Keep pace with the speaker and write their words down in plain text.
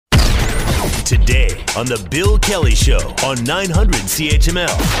Today on The Bill Kelly Show on 900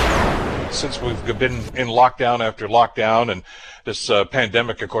 CHML. Since we've been in lockdown after lockdown, and this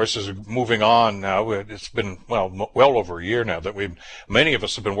pandemic, of course, is moving on now. It's been, well over a year now that many of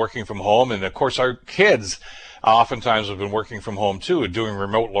us have been working from home. And, of course, our kids oftentimes have been working from home, too, and doing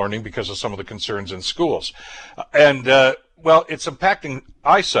remote learning because of some of the concerns in schools. Well, it's impacting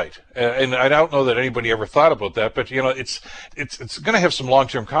eyesight, and I don't know that anybody ever thought about that, but, you know, it's going to have some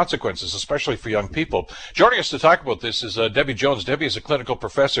long-term consequences, especially for young people. Joining us to talk about this is Debbie Jones. Debbie is a clinical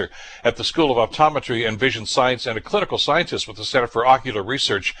professor at the School of Optometry and Vision Science and a clinical scientist with the Center for Ocular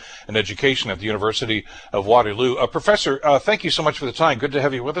Research and Education at the University of Waterloo. Professor, thank you so much for the time. Good to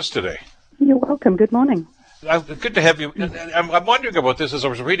have you with us today. You're welcome. Good morning. Good to have you. I'm wondering about this as I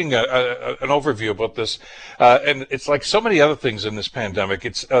was reading an overview about this, and it's like so many other things in this pandemic.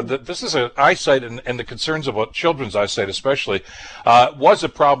 This is an eyesight, and the concerns about children's eyesight especially was a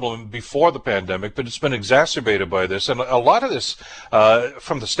problem before the pandemic, but it's been exacerbated by this. And a lot of this,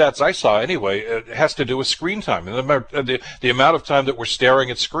 from the stats I saw anyway, has to do with screen time and the amount of time that we're staring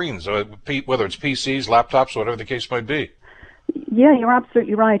at screens, whether it's PCs, laptops, whatever the case might be. Yeah, you're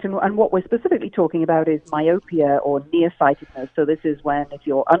absolutely right. And what we're specifically talking about is myopia or nearsightedness. So this is when, if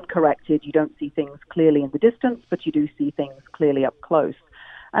you're uncorrected, you don't see things clearly in the distance, but you do see things clearly up close.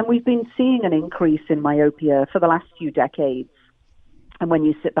 And we've been seeing an increase in myopia for the last few decades. And when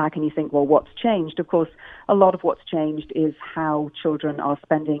you sit back and you think, well, what's changed? Of course, a lot of what's changed is how children are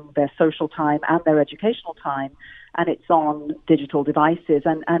spending their social time and their educational time, and it's on digital devices.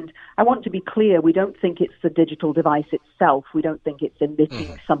 And I want to be clear, we don't think it's the digital device itself. We don't think it's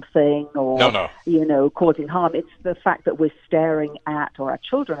emitting something or, causing harm. It's the fact that we're staring at, or our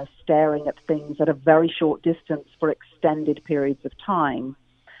children are staring at things at a very short distance for extended periods of time.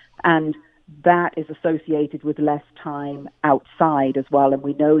 And that is associated with less time outside as well. And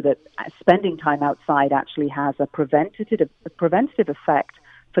we know that spending time outside actually has a preventative effect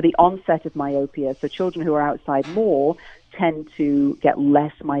for the onset of myopia. So children who are outside more tend to get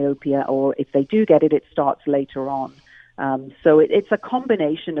less myopia, or if they do get it, it starts later on. So it's a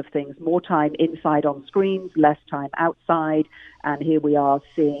combination of things: more time inside on screens, less time outside, and here we are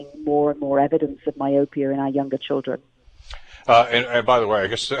seeing more and more evidence of myopia in our younger children. And by the way, I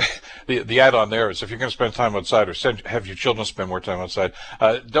guess the add-on there is if you're going to spend time outside or have your children spend more time outside,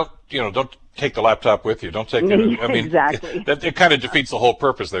 don't take the laptop with you. Don't take it. I mean, exactly. It kind of defeats the whole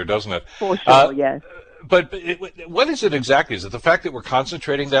purpose there, doesn't it? For sure, yes. But what is it exactly? Is it the fact that we're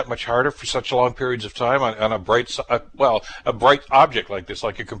concentrating that much harder for such long periods of time on a bright object like this,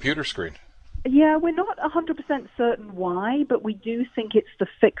 like a computer screen? Yeah, we're not 100% certain why, but we do think it's the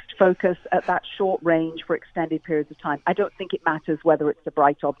fixed focus at that short range for extended periods of time. I don't think it matters whether it's a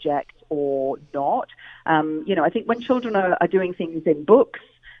bright object or not. I think when children are doing things in books,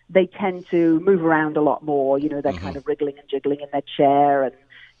 they tend to move around a lot more. They're kind of wriggling and jiggling in their chair, and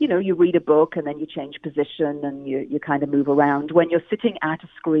you read a book and then you change position and you kind of move around. When you're sitting at a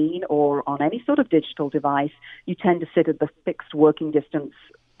screen or on any sort of digital device, you tend to sit at the fixed working distance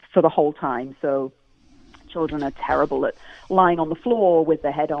for the whole time. So children are terrible at lying on the floor with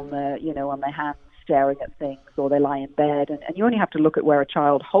their head on their hands staring at things, or they lie in bed. And you only have to look at where a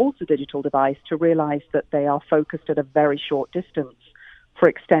child holds a digital device to realize that they are focused at a very short distance for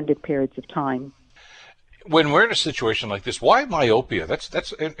extended periods of time. When we're in a situation like this, why myopia?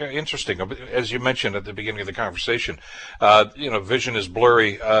 That's interesting. As you mentioned at the beginning of the conversation, vision is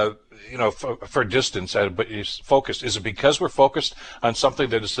blurry, for distance, but it's focused. Is it because we're focused on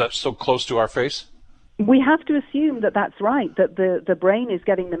something that is so close to our face? We have to assume that that's right, that the brain is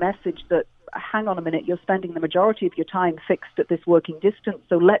getting the message that, hang on a minute, you're spending the majority of your time fixed at this working distance,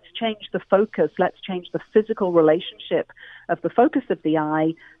 so let's change the focus, let's change the physical relationship of the focus of the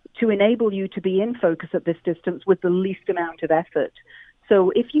eye to enable you to be in focus at this distance with the least amount of effort. So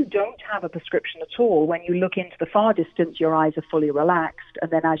if you don't have a prescription at all, when you look into the far distance, your eyes are fully relaxed,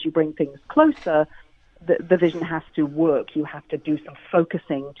 and then as you bring things closer, the vision has to work. You have to do some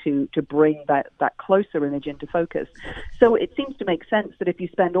focusing to bring that closer image into focus. So it seems to make sense that if you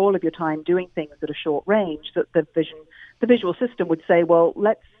spend all of your time doing things at a short range, that the visual system would say, well,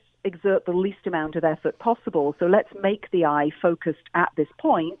 let's exert the least amount of effort possible. So let's make the eye focused at this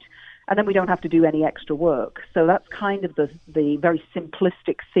point, and then we don't have to do any extra work. So that's kind of the very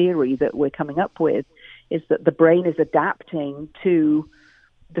simplistic theory that we're coming up with, is that the brain is adapting to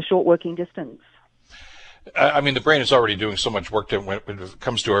the short working distance. I mean, the brain is already doing so much work when it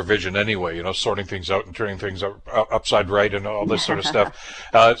comes to our vision anyway, sorting things out and turning things upside right and all this sort of stuff.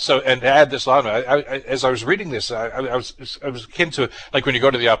 And to add this on, as I was reading this, I was akin to, like, when you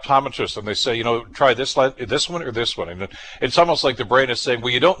go to the optometrist and they say, try this one or this one. And it's almost like the brain is saying,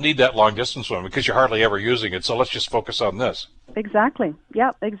 well, you don't need that long distance one because you're hardly ever using it, so let's just focus on this. Exactly.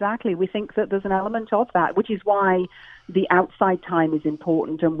 Yeah, exactly. We think that there's an element of that, which is why the outside time is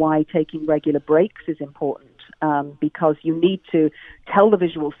important and why taking regular breaks is important, because you need to tell the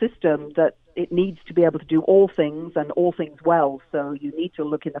visual system that it needs to be able to do all things and all things well. So you need to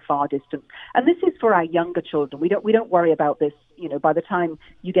look in the far distance. And this is for our younger children. We don't worry about this. By the time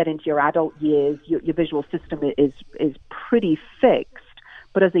you get into your adult years, your visual system is pretty fixed.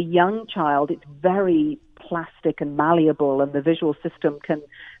 But as a young child, it's very plastic and malleable, and the visual system can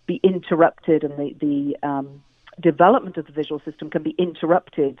be interrupted, and the development of the visual system can be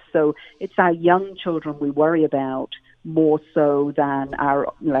interrupted. So it's our young children we worry about more so than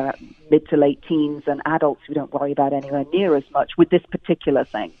our mid to late teens and adults we don't worry about anywhere near as much with this particular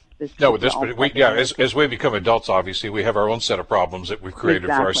thing. As we become adults, obviously, we have our own set of problems that we've created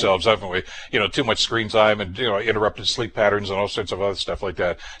for ourselves, haven't we? Too much screen time and, interrupted sleep patterns and all sorts of other stuff like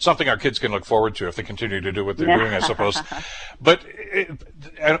that. Something our kids can look forward to if they continue to do what they're doing, I suppose. But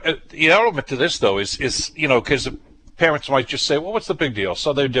the element to this, though, is because parents might just say, well, what's the big deal?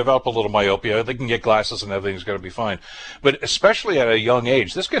 So they develop a little myopia, they can get glasses and everything's going to be fine. But especially at a young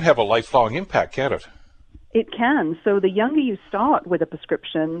age, this can have a lifelong impact, can't it? It can. So the younger you start with a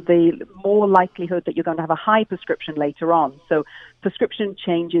prescription, the more likelihood that you're going to have a high prescription later on. So prescription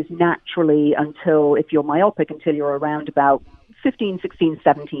changes naturally until, if you're myopic, until you're around about 15, 16,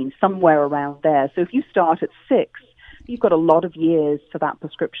 17, somewhere around there. So if you start at 6, you've got a lot of years for that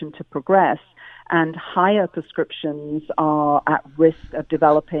prescription to progress. And higher prescriptions are at risk of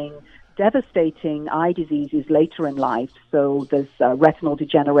developing devastating eye diseases later in life. So there's retinal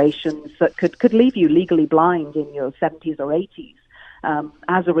degeneration that could leave you legally blind in your 70s or 80s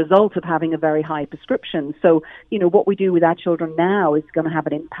as a result of having a very high prescription. So, what we do with our children now is going to have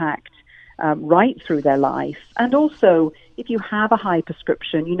an impact right through their life. And also, if you have a high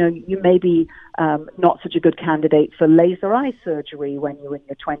prescription, you may be not such a good candidate for laser eye surgery when you're in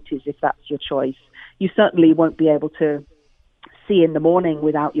your 20s, if that's your choice. You certainly won't be able to see in the morning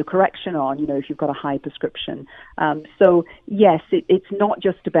without your correction on, if you've got a high prescription. So yes, it's not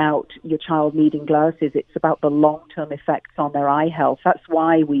just about your child needing glasses, it's about the long-term effects on their eye health. That's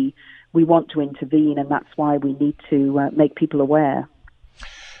why we want to intervene, and that's why we need to make people aware.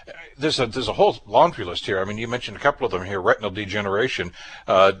 There's a whole laundry list here. I mean, you mentioned a couple of them here: retinal degeneration,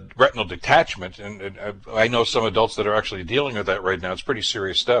 retinal detachment, and I know some adults that are actually dealing with that right now. It's pretty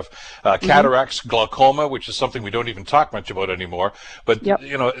serious stuff. Cataracts, glaucoma, which is something we don't even talk much about anymore. But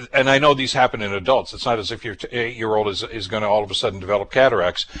and I know these happen in adults. It's not as if your 8-year-old is going to all of a sudden develop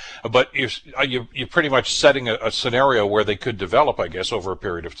cataracts, but you're pretty much setting a scenario where they could develop, I guess, over a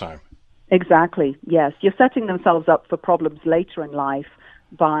period of time. Exactly. Yes, you're setting themselves up for problems later in life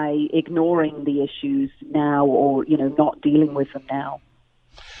by ignoring the issues now, or not dealing with them now.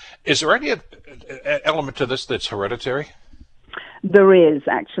 Is there any element to this that's hereditary? There is,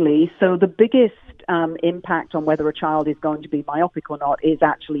 actually. So the biggest impact on whether a child is going to be myopic or not is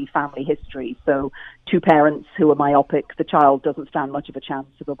actually family history. So 2 parents who are myopic, the child doesn't stand much of a chance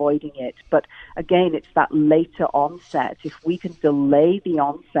of avoiding it. But again, it's that later onset. If we can delay the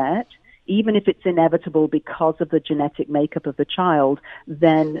onset, even if it's inevitable because of the genetic makeup of the child,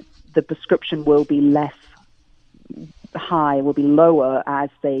 then the prescription will be less high, will be lower as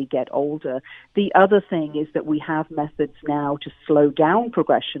they get older. The other thing is that we have methods now to slow down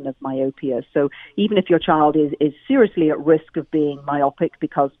progression of myopia. So even if your child is seriously at risk of being myopic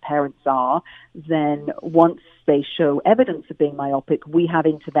because parents are, then once they show evidence of being myopic, we have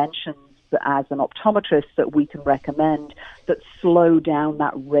interventions as an optometrist that we can recommend that slow down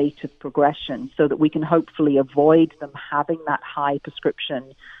that rate of progression so that we can hopefully avoid them having that high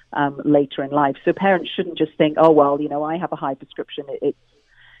prescription later in life. So parents shouldn't just think, oh, well, I have a high prescription.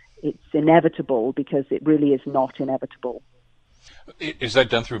 It's inevitable, because it really is not inevitable. Is that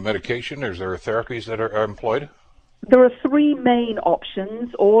done through medication, or is there therapies that are employed? There are 3 main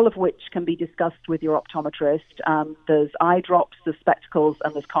options, all of which can be discussed with your optometrist. There's eye drops, there's spectacles,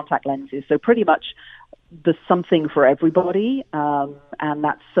 and there's contact lenses. So pretty much there's something for everybody, and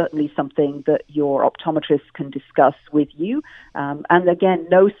that's certainly something that your optometrist can discuss with you. And again,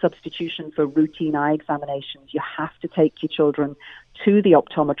 no substitution for routine eye examinations. You have to take your children to the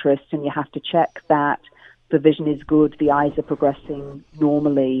optometrist, and you have to check that the vision is good, the eyes are progressing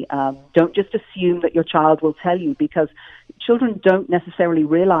normally. Don't just assume that your child will tell you, because children don't necessarily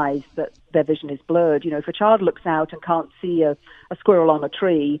realize that their vision is blurred. If a child looks out and can't see a squirrel on a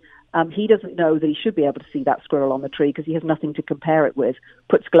tree, he doesn't know that he should be able to see that squirrel on the tree because he has nothing to compare it with.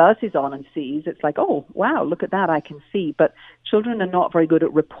 Puts glasses on and sees, it's like, oh, wow, look at that, I can see. But children are not very good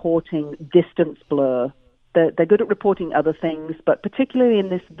at reporting distance blur. They're good at reporting other things, but particularly in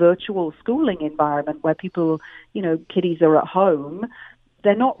this virtual schooling environment where people, kiddies are at home,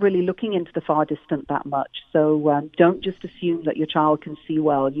 they're not really looking into the far distant that much. So don't just assume that your child can see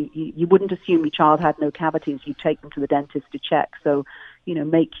well. You wouldn't assume your child had no cavities. You take them to the dentist to check. So,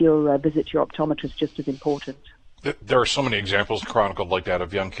 make your visit to your optometrist just as important. There are so many examples chronicled like that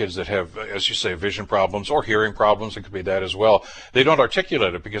of young kids that have, as you say, vision problems or hearing problems. It could be that as well. They don't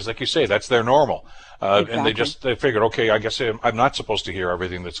articulate it because, like you say, that's their normal. Exactly. And they figured, okay, I guess I'm not supposed to hear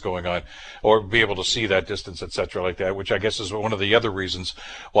everything that's going on or be able to see that distance, et cetera, like that, which I guess is one of the other reasons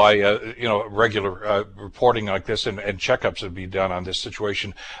why, regular reporting like this and checkups would be done on this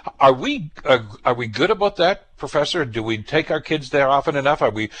situation. Are we good about that, Professor? Do we take our kids there often enough? Are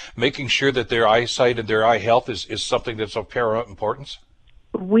we making sure that their eyesight and their eye health is something that's of paramount importance?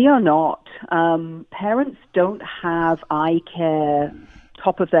 We are not. Parents don't have eye care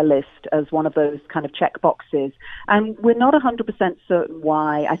top of their list as one of those kind of check boxes, and we're not 100% certain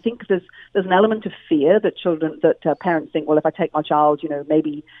why. I think there's an element of fear that parents think, well, if I take my child,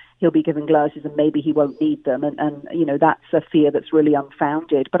 maybe he'll be given glasses and maybe he won't need them, and that's a fear that's really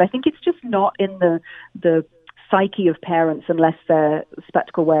unfounded. But I think it's just not in the psyche of parents unless they're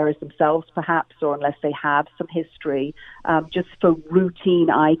spectacle wearers themselves, perhaps, or unless they have some history. Just for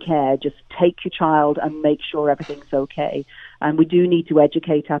routine eye care, just take your child and make sure everything's okay. And we do need to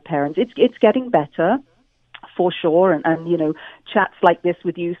educate our parents. It's getting better, for sure, and chats like this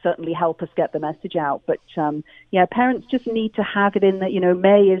with you certainly help us get the message out. But parents just need to have it in that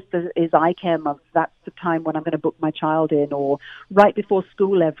May is eye care month. That's the time when I'm going to book my child in, or right before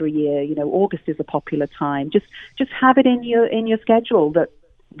school every year. August is a popular time. Just have it in your schedule that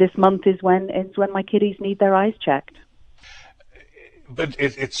this month is when my kiddies need their eyes checked. But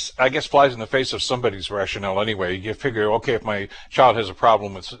it's, I guess, flies in the face of somebody's rationale anyway. You figure, okay, if my child has a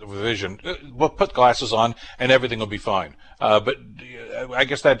problem with vision, we'll put glasses on and everything will be fine. But I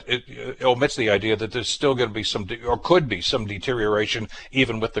guess that it omits the idea that there's still going to be could be some deterioration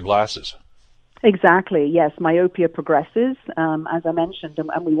even with the glasses. Exactly, yes. Myopia progresses, as I mentioned,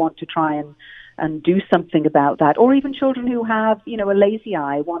 and we want to try and do something about that. Or even children who have, a lazy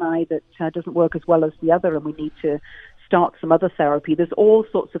eye, one eye that doesn't work as well as the other, and we need to start some other therapy. There's all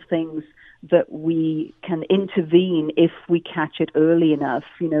sorts of things that we can intervene if we catch it early enough.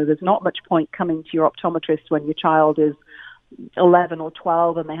 There's not much point coming to your optometrist when your child is 11 or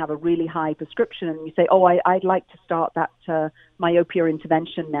 12 and they have a really high prescription and you say, oh, I'd like to start that myopia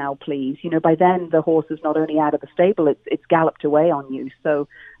intervention now, please. By then the horse is not only out of the stable, it's galloped away on you. So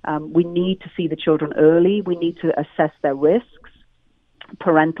we need to see the children early. We need to assess their risks,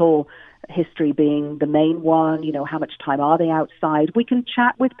 parental history being the main one. How much time are they outside? We can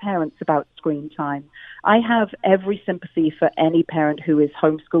chat with parents about screen time. I have every sympathy for any parent who is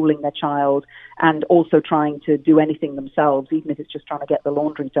homeschooling their child and also trying to do anything themselves, even if it's just trying to get the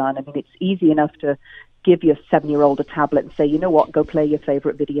laundry done. I mean, it's easy enough to give your 7-year-old a tablet and say, you know what, go play your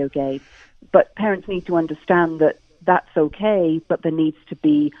favorite video game. But parents need to understand that that's okay, but there needs to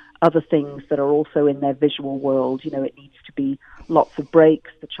be other things that are also in their visual world. It needs to be lots of breaks.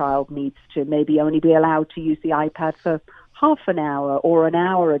 The child needs to maybe only be allowed to use the iPad for half an hour or an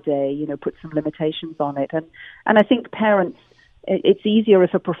hour a day, put some limitations on it. And I think parents, it's easier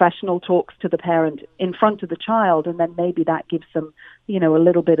if a professional talks to the parent in front of the child, and then maybe that gives them, a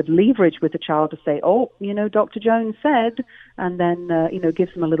little bit of leverage with the child to say, oh, Dr. Jones said, and then,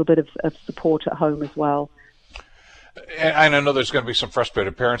 gives them a little bit of support at home as well. And I know there's going to be some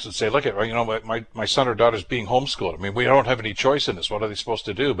frustrated parents that say, look, my son or daughter's being homeschooled. I mean, we don't have any choice in this. What are they supposed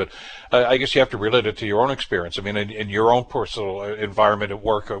to do? But I guess you have to relate it to your own experience. I mean, in your own personal environment at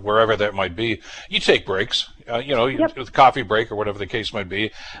work or wherever that might be, you take breaks, Yep. with coffee break or whatever the case might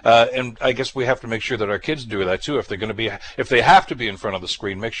be. And I guess we have to make sure that our kids do that too. If they have to be in front of the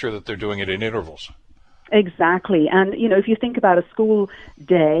screen, make sure that they're doing it in intervals. Exactly. And, if you think about a school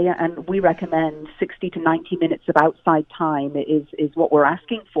day, and we recommend 60 to 90 minutes of outside time is what we're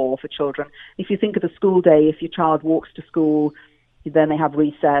asking for children. If you think of a school day, if your child walks to school, then they have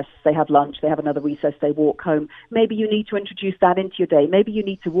recess, they have lunch, they have another recess, they walk home. Maybe you need to introduce that into your day. Maybe you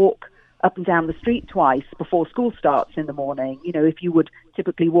need to walk up and down the street twice before school starts in the morning. If you would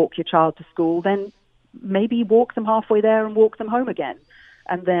typically walk your child to school, then maybe walk them halfway there and walk them home again.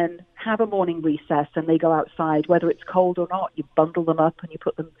 and then have a morning recess and they go outside, whether it's cold or not. You bundle them up and you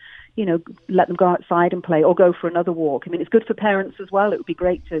put them, let them go outside and play or go for another walk. I mean, it's good for parents as well. It would be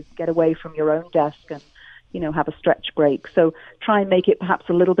great to get away from your own desk and, have a stretch break. So try and make it perhaps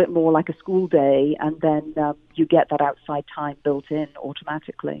a little bit more like a school day, and then you get that outside time built in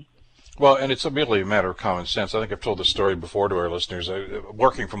automatically. Well, and it's merely a matter of common sense. I think I've told this story before to our listeners.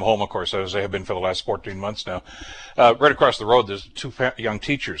 Working from home, of course, as I have been for the last 14 months now. Right across the road, there's two young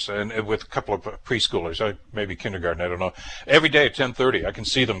teachers and with a couple of preschoolers, maybe kindergarten, I don't know. Every day at 10:30, I can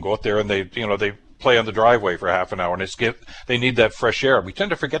see them go out there and they play on the driveway for half an hour, and they need that fresh air. We tend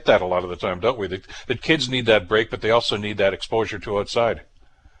to forget that a lot of the time, don't we? That kids need that break, but they also need that exposure to outside.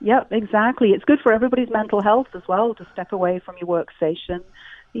 Yep, exactly. It's good for everybody's mental health as well to step away from your workstation.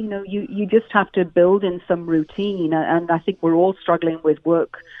 You just have to build in some routine, and I think we're all struggling with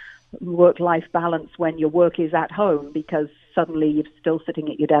work-life balance when your work is at home, because suddenly you're still sitting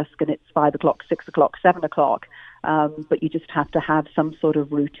at your desk and it's 5 o'clock, 6 o'clock, 7 o'clock. But you just have to have some sort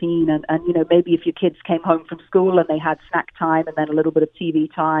of routine. And maybe if your kids came home from school and they had snack time and then a little bit of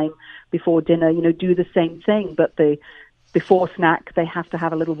TV time before dinner, do the same thing. But before snack, they have to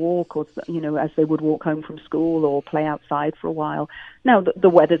have a little walk, or, as they would walk home from school or play outside for a while. Now, the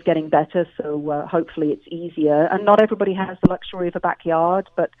weather's getting better, so hopefully it's easier. And not everybody has the luxury of a backyard,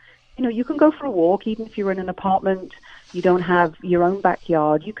 but, you can go for a walk. Even if you're in an apartment, you don't have your own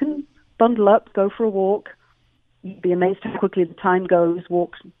backyard. You can bundle up, go for a walk. You'd be amazed how quickly the time goes,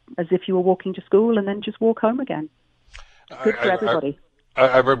 walk as if you were walking to school, and then just walk home again. Good for everybody.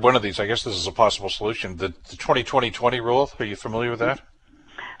 I read one of these. I guess this is a possible solution. The 20-20-20 rule. Are you familiar with that?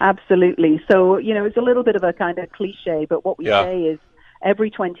 Absolutely. So, it's a little bit of a kind of cliche, but what we say is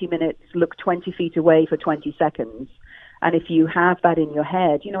every 20 minutes, look 20 feet away for 20 seconds. And if you have that in your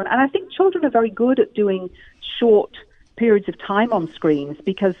head, and I think children are very good at doing short periods of time on screens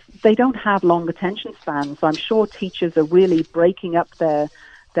because they don't have long attention spans. So I'm sure teachers are really breaking up their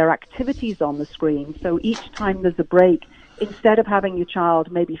activities on the screen. So each time there's a break, instead of having your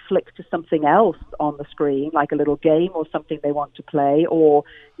child maybe flick to something else on the screen, like a little game or something they want to play, or,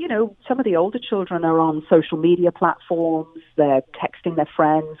 some of the older children are on social media platforms, they're texting their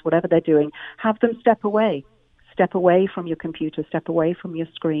friends, whatever they're doing, have them step away. Step away from your computer, step away from your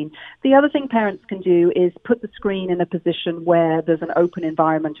screen. The other thing parents can do is put the screen in a position where there's an open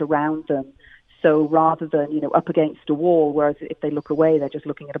environment around them. So rather than, up against a wall, whereas if they look away, they're just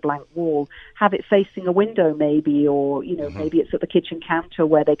looking at a blank wall, have it facing a window maybe, or, maybe it's at the kitchen counter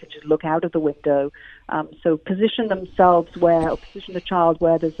where they can just look out of the window. So position the child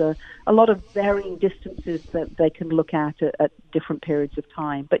where there's a lot of varying distances that they can look at different periods of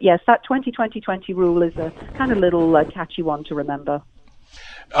time. But yes, that 20-20-20 rule is a kind of little catchy one to remember.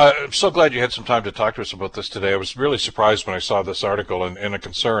 I'm so glad you had some time to talk to us about this today. I was really surprised when I saw this article and a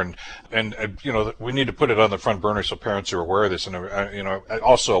concern. And we need to put it on the front burner so parents are aware of this and,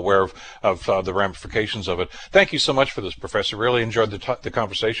 also aware of the ramifications of it. Thank you so much for this, Professor. Really enjoyed the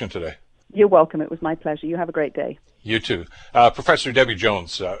conversation today. You're welcome. It was my pleasure. You have a great day. You too. Professor Debbie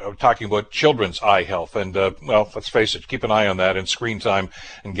Jones, talking about children's eye health. And, let's face it, keep an eye on that and screen time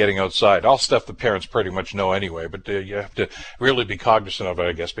and getting outside. All stuff the parents pretty much know anyway, but you have to really be cognizant of it,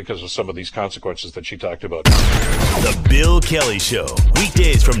 I guess, because of some of these consequences that she talked about. The Bill Kelly Show,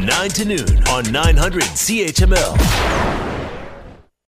 weekdays from 9 to noon on 900 CHML.